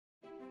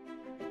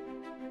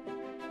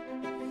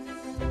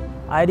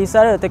I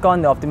decided to take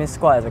on the Optimist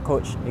squad as a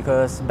coach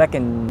because back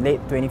in late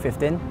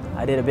 2015,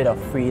 I did a bit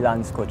of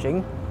freelance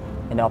coaching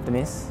in the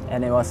Optimist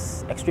and it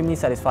was extremely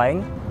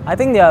satisfying. I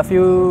think there are a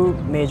few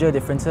major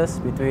differences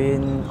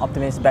between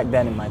Optimist back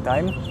then in my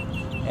time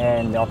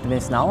and the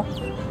Optimist now.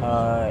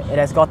 It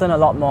has gotten a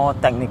lot more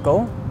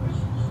technical.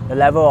 The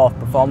level of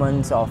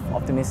performance of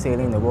Optimist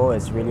sailing in the world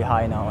is really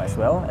high now as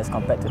well as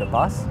compared to the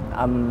past.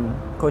 I'm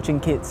coaching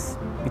kids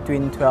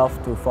between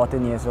 12 to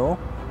 14 years old.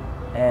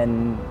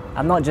 And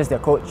I'm not just their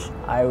coach.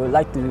 I would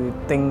like to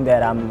think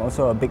that I'm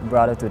also a big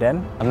brother to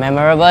them. A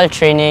memorable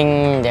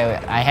training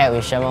that I had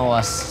with Sherman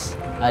was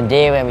a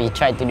day when we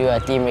tried to do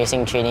a team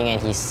racing training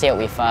and he sailed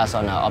with us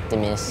on our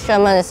Optimist.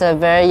 Sherman is a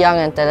very young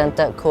and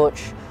talented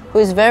coach who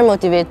is very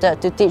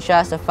motivated to teach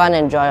us the fun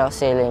and joy of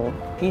sailing.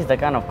 He's the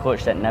kind of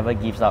coach that never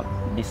gives up,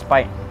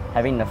 despite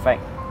having the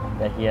fact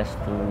that he has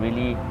to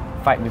really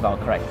fight with our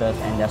characters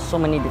and there's so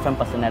many different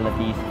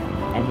personalities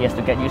and he has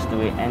to get used to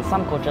it, and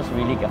some coaches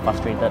really get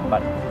frustrated,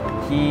 but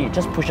he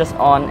just pushes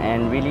on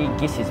and really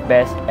gives his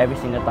best every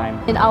single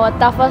time. In our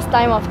toughest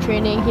time of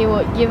training, he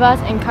would give us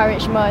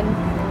encouragement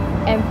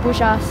and push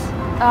us.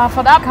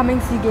 For the upcoming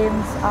SEA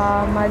Games,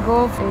 my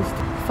goal is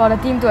for the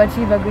team to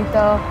achieve a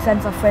greater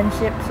sense of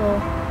friendship, so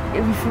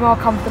we feel more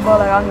comfortable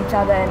around each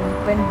other,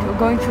 and when we're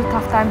going through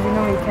tough times, you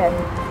know, we can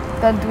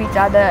turn to each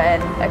other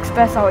and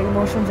express our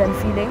emotions and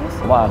feelings.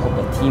 What I hope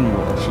the team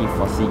will achieve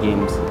for SEA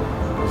Games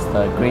is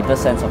the greater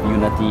sense of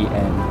unity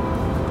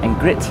and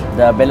grit,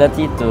 the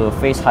ability to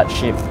face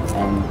hardship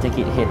and take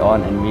it head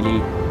on and really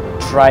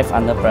thrive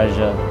under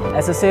pressure.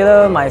 As a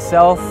sailor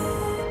myself,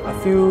 a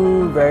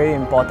few very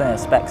important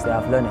aspects that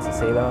I've learned as a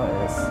sailor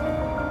is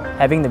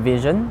having the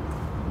vision.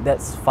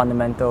 That's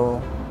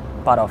fundamental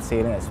part of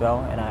sailing as well,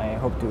 and I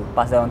hope to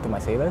pass that on to my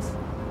sailors.